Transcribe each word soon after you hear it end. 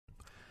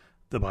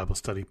The Bible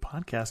Study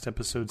Podcast,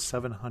 episode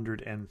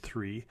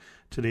 703.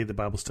 Today, the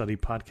Bible Study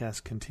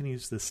Podcast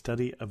continues the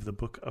study of the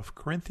book of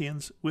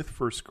Corinthians with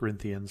 1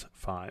 Corinthians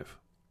 5.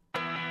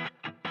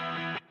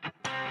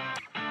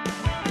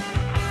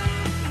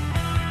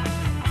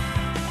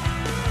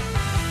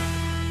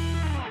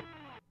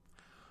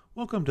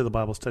 Welcome to the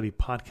Bible Study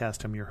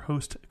Podcast. I'm your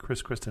host,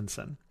 Chris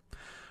Christensen.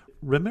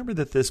 Remember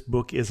that this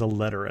book is a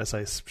letter, as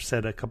I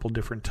said a couple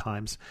different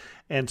times,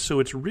 and so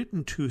it's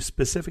written to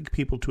specific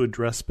people to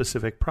address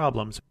specific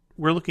problems.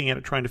 We're looking at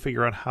it trying to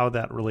figure out how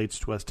that relates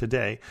to us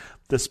today.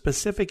 The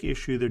specific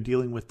issue they're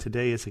dealing with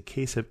today is a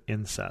case of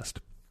incest.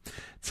 It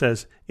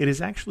says, "It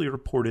is actually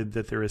reported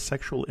that there is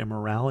sexual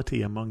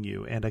immorality among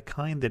you, and a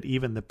kind that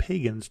even the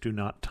pagans do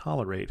not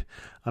tolerate.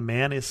 A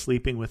man is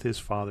sleeping with his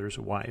father's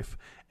wife,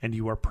 and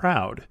you are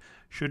proud.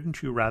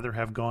 Shouldn't you rather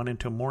have gone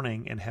into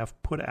mourning and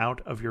have put out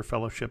of your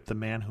fellowship the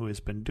man who has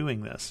been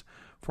doing this?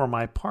 For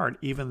my part,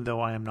 even though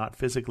I am not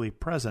physically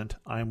present,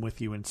 I am with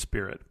you in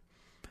spirit.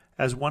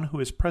 As one who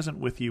is present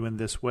with you in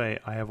this way,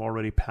 I have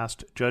already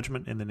passed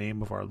judgment in the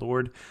name of our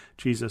Lord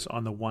Jesus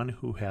on the one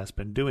who has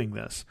been doing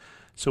this.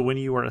 So when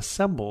you are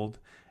assembled,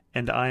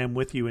 and I am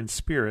with you in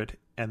spirit,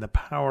 and the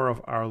power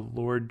of our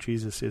Lord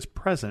Jesus is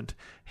present,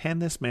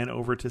 hand this man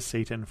over to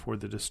Satan for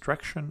the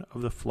destruction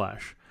of the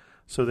flesh,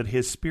 so that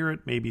his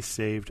spirit may be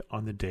saved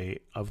on the day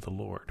of the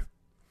Lord.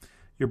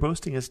 Your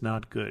boasting is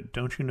not good.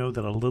 Don't you know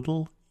that a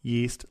little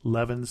yeast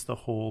leavens the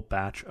whole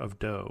batch of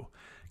dough?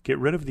 Get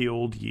rid of the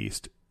old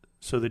yeast,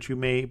 so that you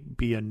may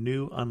be a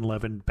new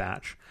unleavened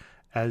batch,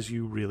 as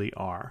you really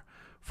are.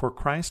 For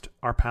Christ,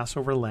 our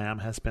Passover lamb,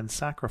 has been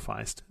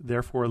sacrificed.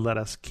 Therefore let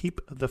us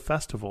keep the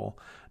festival,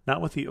 not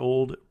with the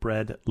old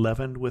bread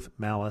leavened with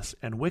malice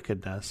and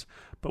wickedness,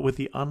 but with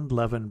the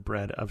unleavened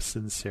bread of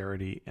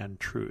sincerity and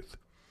truth.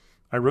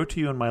 I wrote to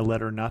you in my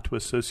letter not to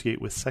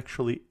associate with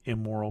sexually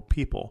immoral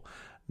people,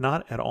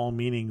 not at all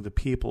meaning the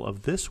people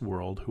of this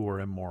world who are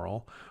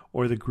immoral,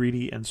 or the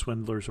greedy and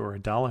swindlers or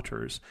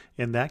idolaters.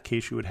 In that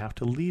case you would have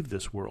to leave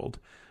this world.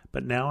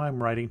 But now I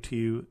am writing to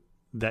you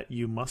that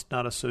you must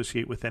not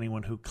associate with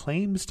anyone who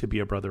claims to be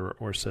a brother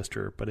or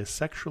sister, but is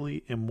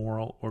sexually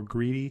immoral or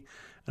greedy,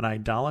 an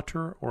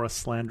idolater or a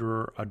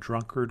slanderer, a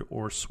drunkard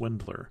or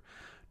swindler.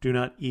 Do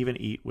not even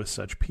eat with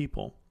such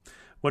people.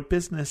 What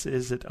business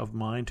is it of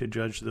mine to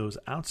judge those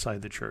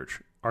outside the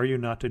church? Are you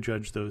not to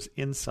judge those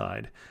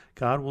inside?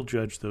 God will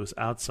judge those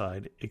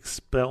outside.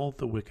 Expel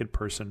the wicked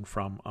person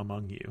from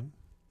among you."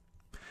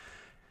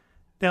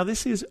 Now,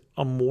 this is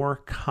a more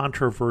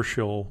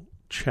controversial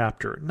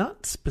chapter,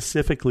 not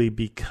specifically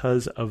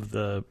because of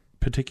the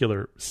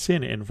particular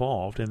sin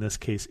involved, in this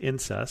case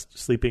incest,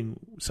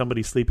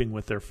 somebody sleeping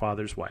with their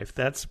father's wife.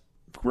 That's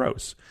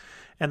gross.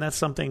 And that's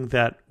something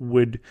that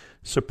would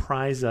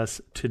surprise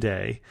us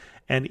today.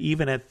 And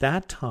even at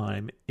that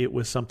time, it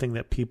was something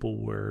that people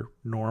were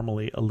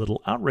normally a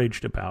little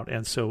outraged about.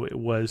 And so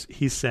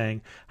he's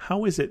saying,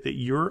 how is it that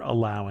you're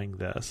allowing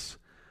this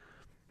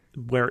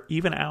where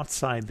even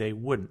outside they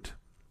wouldn't?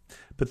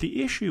 But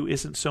the issue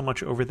isn't so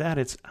much over that,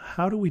 it's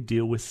how do we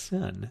deal with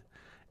sin?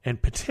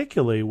 And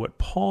particularly what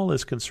Paul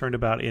is concerned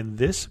about in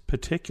this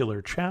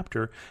particular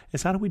chapter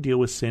is how do we deal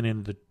with sin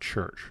in the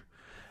church?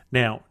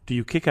 Now, do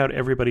you kick out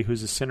everybody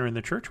who's a sinner in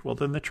the church? Well,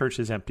 then the church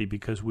is empty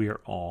because we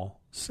are all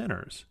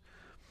sinners.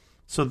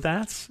 So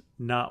that's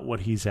not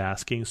what he's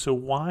asking. So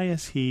why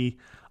is he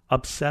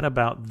upset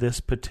about this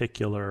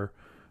particular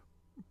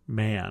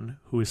man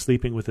who is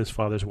sleeping with his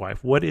father's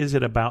wife? What is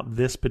it about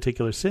this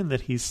particular sin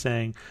that he's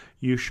saying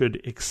you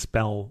should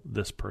expel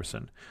this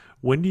person?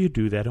 When do you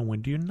do that and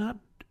when do you not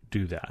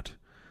do that?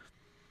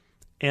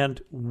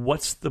 And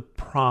what's the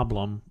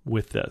problem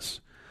with this?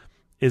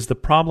 Is the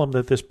problem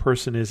that this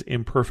person is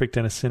imperfect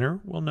and a sinner?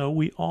 Well, no,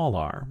 we all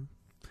are.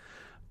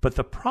 But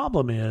the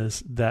problem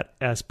is that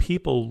as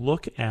people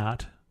look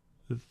at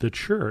the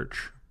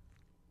church,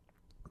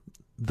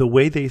 the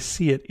way they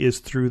see it is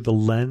through the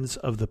lens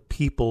of the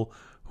people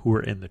who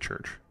are in the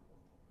church,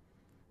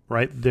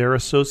 right? Their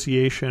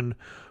association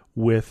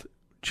with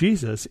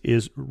Jesus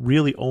is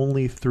really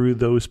only through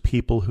those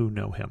people who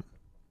know him.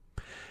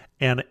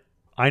 And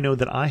I know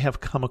that I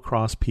have come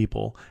across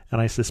people,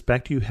 and I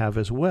suspect you have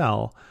as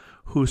well,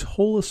 whose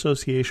whole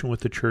association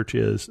with the church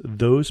is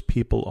those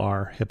people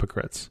are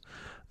hypocrites.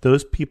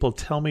 Those people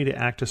tell me to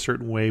act a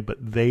certain way, but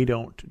they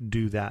don't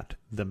do that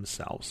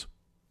themselves.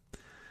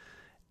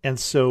 And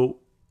so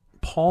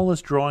Paul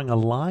is drawing a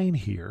line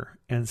here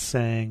and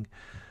saying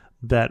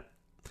that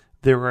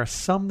there are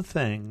some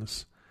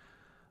things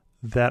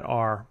that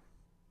are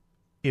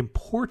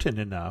important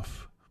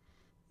enough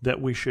that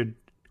we should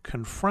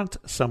confront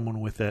someone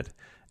with it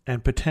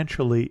and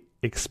potentially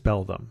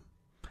expel them.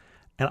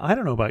 And I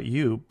don't know about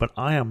you, but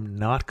I am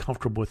not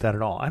comfortable with that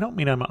at all. I don't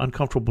mean I'm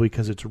uncomfortable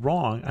because it's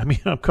wrong. I mean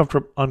I'm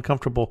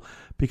uncomfortable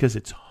because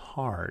it's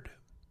hard.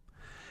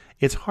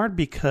 It's hard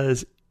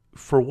because,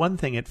 for one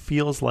thing, it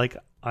feels like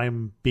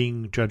I'm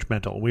being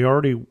judgmental. We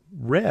already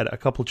read a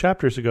couple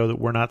chapters ago that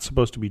we're not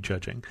supposed to be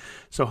judging.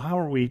 So how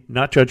are we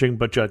not judging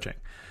but judging,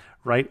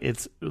 right?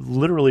 It's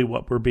literally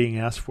what we're being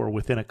asked for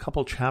within a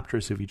couple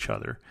chapters of each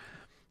other.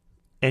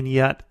 And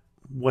yet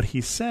what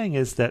he's saying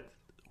is that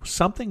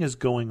something is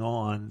going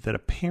on that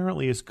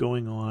apparently is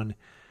going on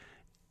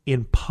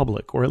in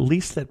public, or at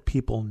least that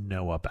people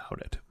know about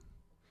it.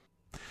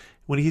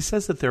 When he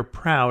says that they're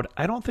proud,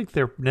 I don't think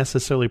they're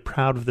necessarily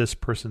proud of this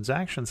person's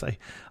actions. I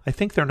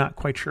think they're not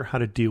quite sure how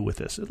to deal with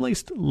this. At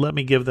least let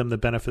me give them the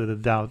benefit of the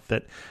doubt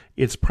that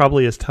it's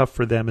probably as tough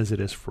for them as it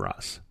is for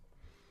us.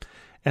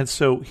 And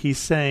so he's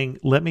saying,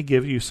 let me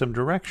give you some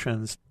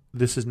directions.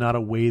 This is not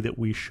a way that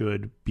we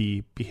should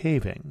be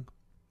behaving.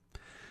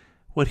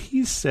 What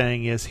he's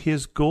saying is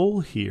his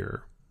goal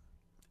here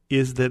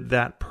is that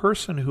that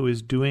person who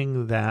is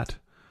doing that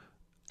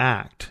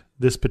act,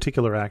 this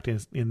particular act,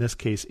 in this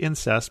case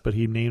incest, but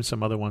he names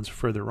some other ones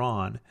further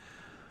on,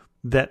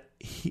 that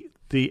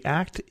the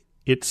act,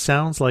 it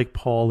sounds like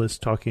Paul is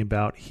talking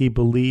about, he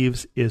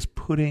believes is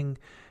putting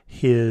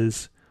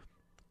his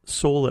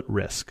soul at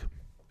risk.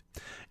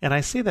 And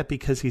I say that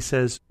because he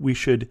says we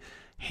should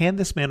hand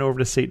this man over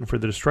to Satan for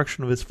the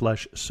destruction of his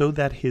flesh so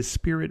that his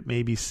spirit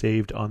may be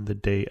saved on the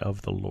day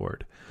of the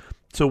Lord.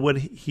 So what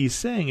he's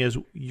saying is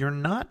you're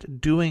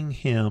not doing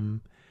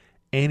him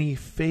any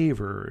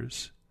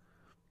favors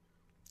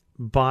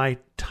by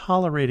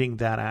tolerating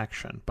that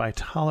action, by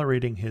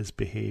tolerating his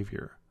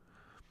behavior.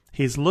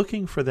 He's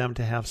looking for them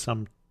to have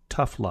some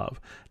tough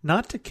love,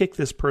 not to kick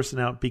this person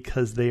out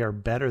because they are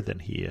better than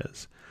he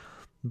is,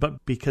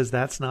 but because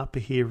that's not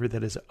behavior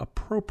that is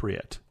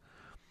appropriate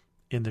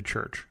in the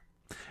church.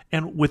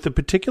 And with the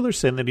particular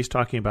sin that he's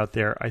talking about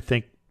there, I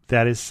think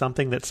that is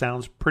something that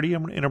sounds pretty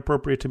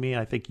inappropriate to me.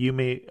 I think you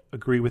may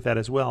agree with that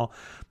as well.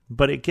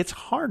 But it gets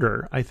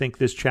harder, I think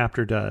this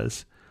chapter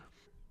does,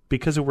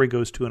 because of where he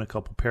goes to in a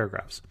couple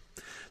paragraphs.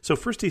 So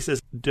first he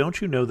says, don't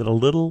you know that a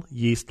little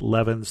yeast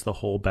leavens the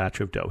whole batch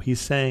of dough?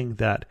 He's saying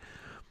that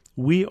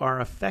we are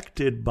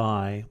affected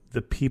by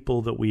the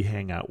people that we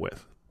hang out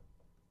with.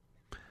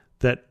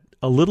 That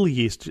a little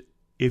yeast,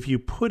 if you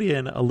put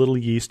in a little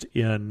yeast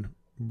in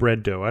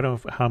bread dough, I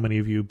don't know how many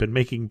of you have been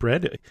making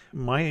bread.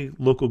 My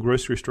local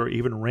grocery store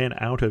even ran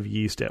out of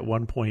yeast at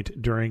one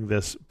point during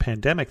this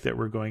pandemic that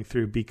we're going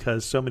through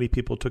because so many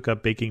people took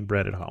up baking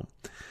bread at home.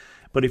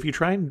 But if you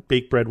try and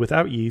bake bread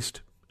without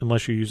yeast,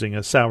 unless you're using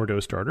a sourdough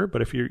starter,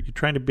 but if you're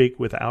trying to bake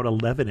without a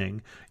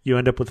leavening, you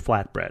end up with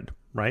flatbread,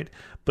 right?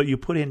 But you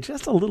put in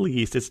just a little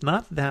yeast. It's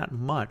not that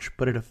much,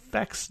 but it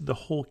affects the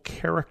whole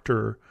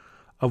character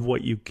of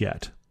what you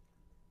get,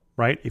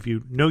 right? If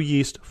you no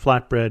yeast,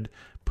 flatbread,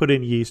 put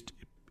in yeast,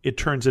 it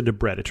turns into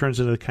bread. It turns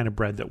into the kind of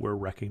bread that we're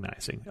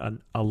recognizing,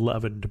 a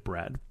leavened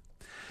bread.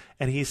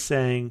 And he's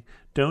saying,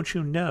 don't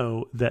you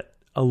know that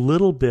a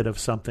little bit of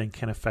something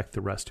can affect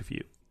the rest of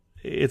you?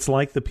 It's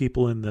like the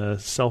people in the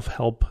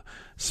self-help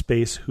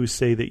space who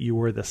say that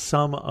you are the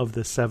sum of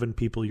the 7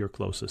 people you're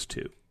closest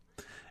to.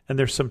 And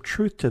there's some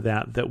truth to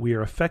that we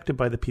are affected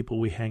by the people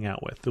we hang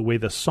out with. The way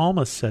the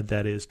psalmist said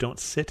that is, don't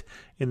sit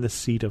in the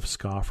seat of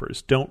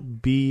scoffers.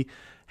 Don't be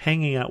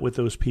hanging out with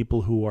those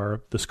people who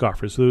are the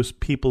scoffers, those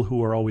people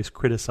who are always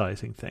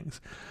criticizing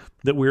things.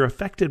 That we're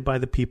affected by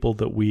the people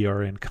that we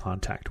are in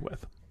contact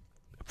with,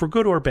 for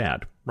good or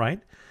bad, right?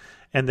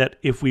 And that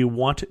if we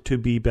want to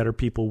be better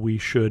people, we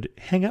should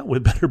hang out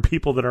with better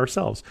people than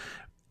ourselves.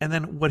 And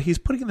then what he's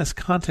putting in this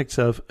context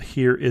of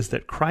here is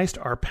that Christ,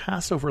 our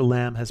Passover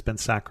lamb, has been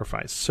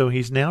sacrificed. So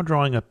he's now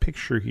drawing a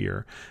picture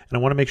here, and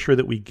I want to make sure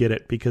that we get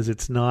it because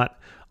it's not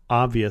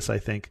obvious, I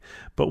think.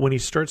 But when he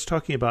starts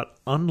talking about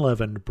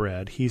unleavened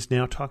bread, he's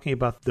now talking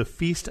about the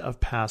feast of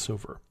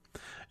Passover.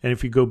 And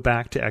if you go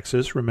back to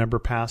Exodus, remember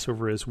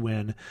Passover is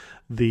when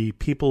the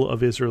people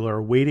of Israel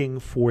are waiting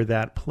for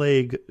that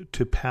plague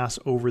to pass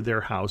over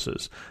their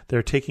houses.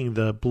 They're taking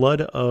the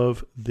blood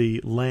of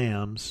the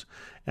lambs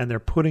and they're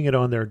putting it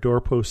on their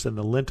doorposts and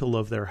the lintel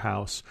of their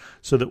house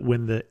so that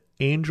when the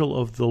angel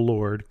of the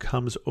Lord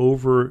comes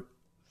over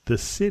the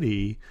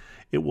city,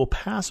 it will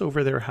pass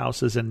over their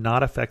houses and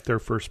not affect their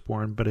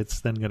firstborn, but it's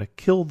then going to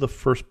kill the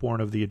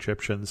firstborn of the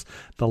Egyptians,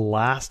 the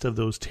last of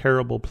those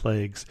terrible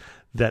plagues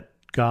that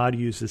God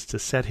uses to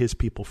set his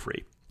people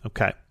free.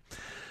 Okay,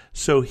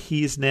 so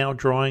he's now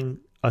drawing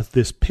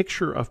this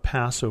picture of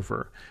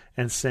Passover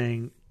and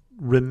saying,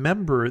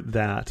 remember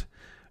that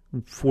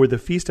for the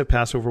feast of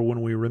Passover,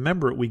 when we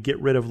remember it, we get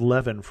rid of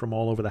leaven from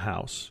all over the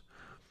house,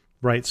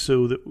 right?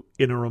 So that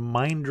in a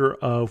reminder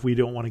of we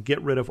don't want to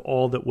get rid of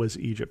all that was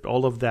Egypt,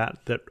 all of that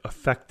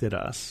affected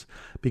us,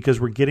 because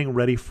we're getting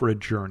ready for a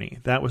journey.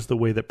 That was the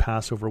way that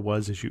Passover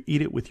was, is you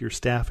eat it with your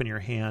staff in your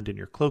hand and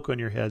your cloak on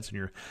your heads and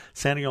your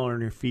sandal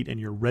on your feet, and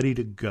you're ready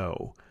to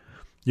go.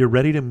 You're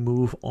ready to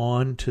move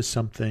on to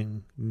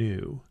something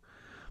new.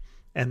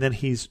 And then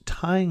he's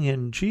tying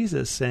in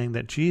Jesus, saying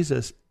that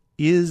Jesus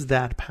is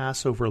that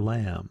Passover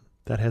lamb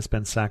that has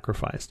been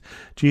sacrificed.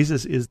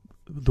 Jesus is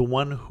the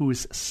one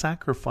whose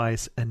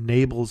sacrifice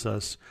enables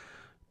us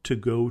to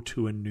go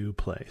to a new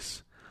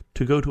place.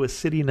 To go to a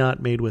city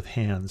not made with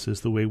hands is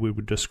the way we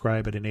would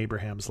describe it in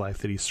Abraham's life,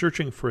 that he's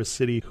searching for a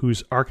city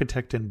whose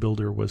architect and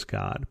builder was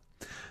God.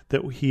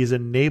 that he is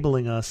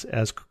enabling us,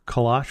 as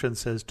Colossians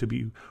says, to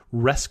be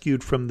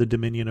rescued from the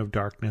dominion of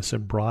darkness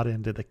and brought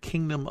into the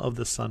kingdom of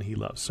the Son he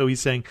loves. So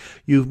he's saying,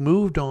 you've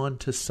moved on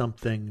to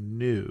something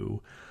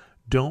new.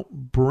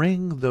 Don't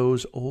bring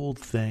those old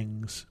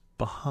things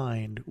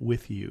behind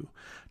with you.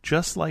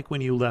 Just like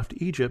when you left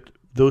Egypt,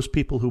 those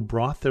people who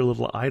brought their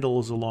little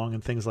idols along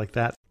and things like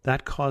that,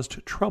 that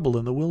caused trouble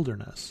in the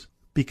wilderness,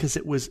 because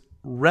it was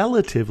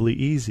relatively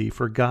easy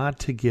for God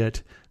to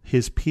get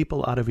his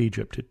people out of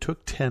Egypt. It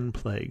took 10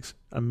 plagues,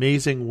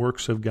 amazing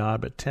works of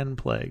God, but 10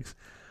 plagues.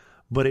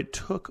 But it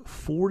took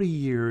 40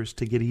 years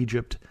to get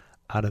Egypt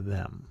out of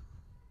them.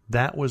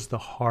 That was the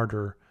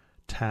harder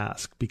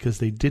task, because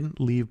they didn't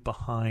leave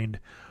behind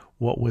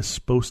what was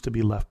supposed to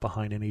be left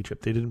behind in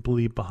Egypt. They didn't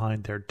leave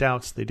behind their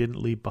doubts. They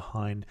didn't leave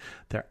behind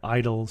their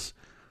idols.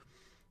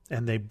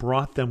 And they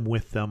brought them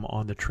with them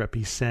on the trip.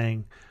 He's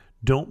saying,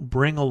 don't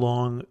bring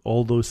along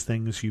all those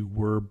things you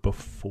were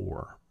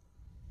before.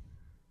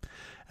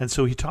 And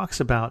so he talks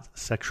about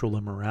sexual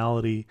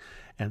immorality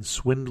and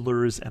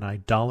swindlers and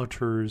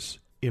idolaters,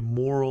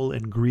 immoral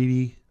and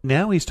greedy.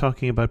 Now he's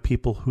talking about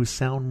people who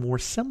sound more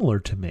similar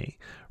to me,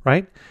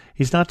 right?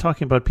 He's not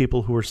talking about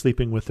people who are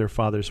sleeping with their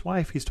father's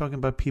wife. He's talking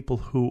about people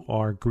who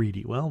are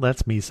greedy. Well,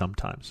 that's me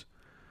sometimes,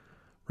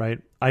 right?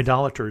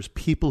 Idolaters,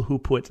 people who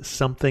put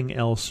something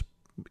else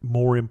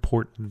more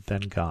important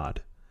than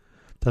God.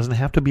 Doesn't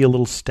have to be a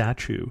little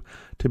statue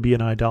to be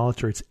an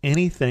idolater. It's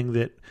anything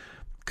that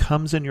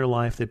comes in your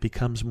life that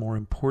becomes more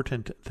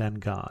important than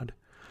God.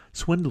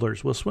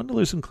 Swindlers. Well,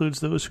 swindlers includes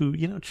those who,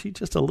 cheat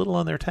just a little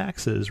on their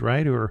taxes,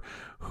 right? Or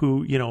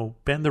who,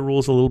 bend the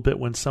rules a little bit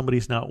when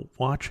somebody's not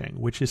watching,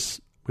 which is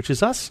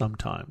us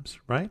sometimes,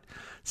 right?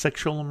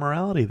 Sexual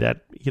immorality,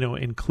 that,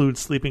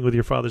 includes sleeping with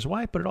your father's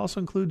wife, but it also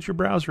includes your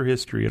browser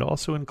history. It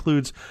also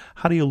includes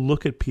how do you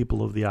look at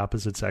people of the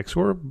opposite sex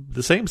or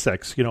the same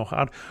sex?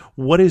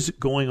 What is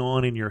going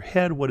on in your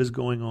head? What is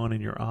going on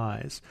in your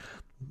eyes?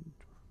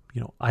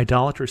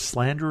 Idolaters,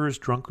 slanderers,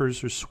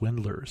 drunkards, or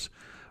swindlers.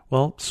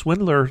 Well,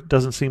 swindler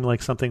doesn't seem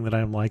like something that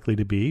I'm likely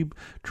to be.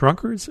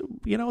 Drunkards,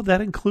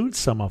 that includes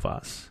some of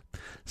us.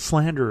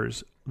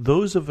 Slanderers,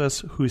 those of us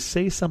who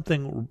say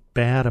something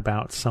bad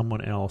about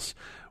someone else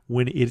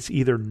when it's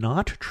either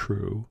not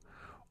true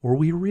or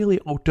we really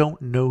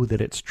don't know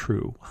that it's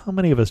true. How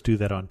many of us do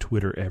that on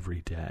Twitter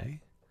every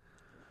day?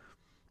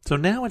 So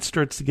now it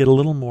starts to get a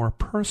little more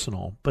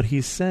personal, but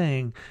he's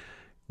saying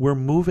we're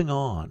moving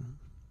on.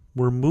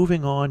 We're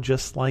moving on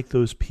just like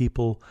those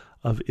people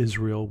of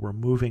Israel were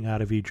moving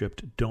out of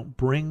Egypt. Don't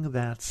bring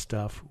that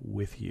stuff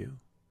with you.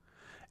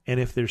 And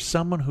if there's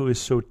someone who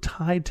is so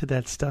tied to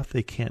that stuff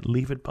they can't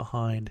leave it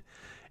behind,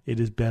 it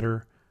is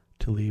better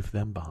to leave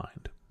them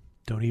behind.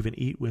 Don't even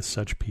eat with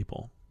such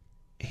people.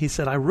 He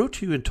said, I wrote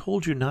to you and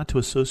told you not to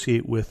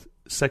associate with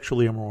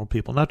sexually immoral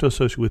people, not to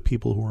associate with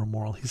people who are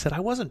immoral. He said,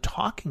 I wasn't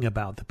talking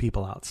about the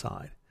people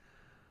outside.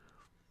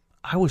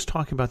 I was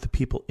talking about the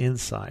people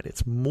inside.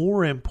 It's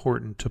more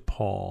important to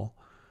Paul,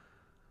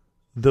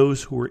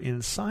 those who are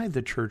inside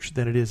the church,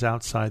 than it is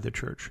outside the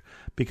church,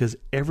 because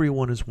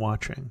everyone is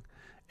watching.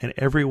 And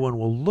everyone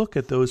will look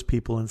at those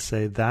people and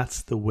say,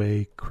 that's the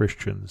way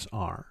Christians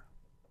are.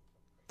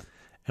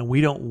 And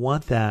we don't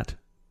want that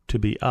to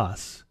be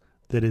us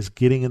that is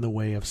getting in the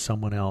way of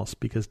someone else,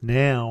 because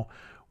now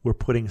we're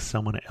putting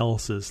someone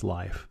else's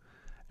life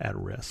at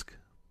risk.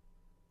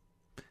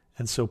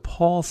 And so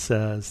Paul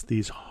says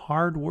these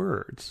hard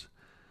words,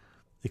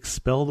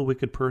 expel the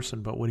wicked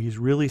person, but what he's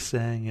really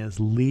saying is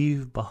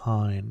leave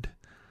behind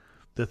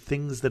the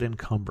things that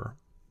encumber,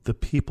 the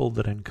people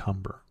that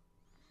encumber.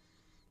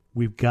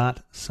 We've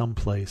got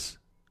someplace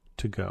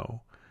to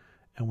go,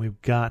 and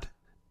we've got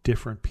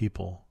different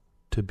people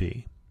to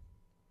be.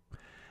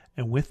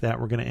 And with that,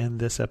 we're going to end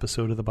this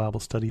episode of the Bible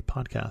Study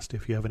Podcast.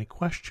 If you have any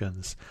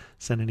questions,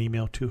 send an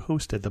email to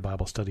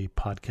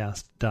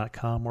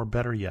host@thebiblestudypodcast.com, or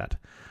better yet,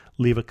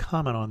 leave a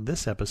comment on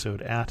this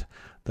episode at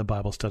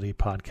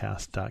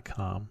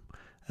thebiblestudypodcast.com.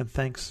 And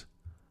thanks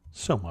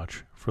so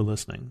much for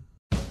listening.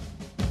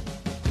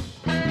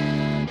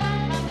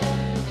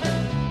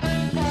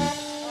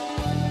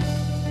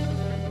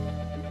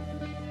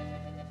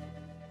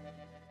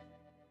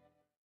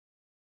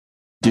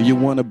 Do you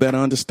want to better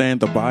understand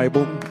the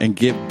Bible and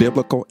give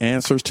biblical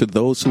answers to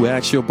those who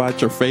ask you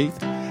about your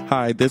faith?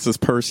 Hi, this is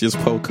Perseus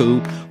Poku,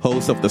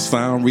 host of the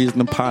Sound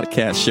Reasoning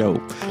Podcast Show.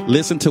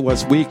 Listen to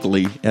us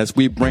weekly as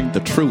we bring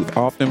the truth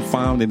often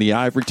found in the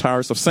ivory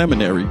towers of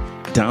seminary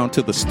down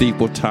to the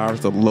steeple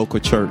towers of the local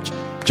church.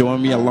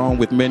 Join me along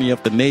with many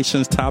of the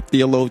nation's top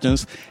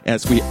theologians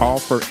as we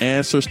offer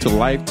answers to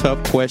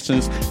life-tough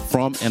questions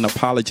from an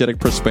apologetic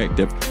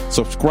perspective.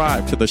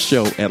 Subscribe to the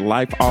show at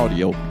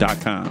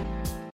lifeaudio.com.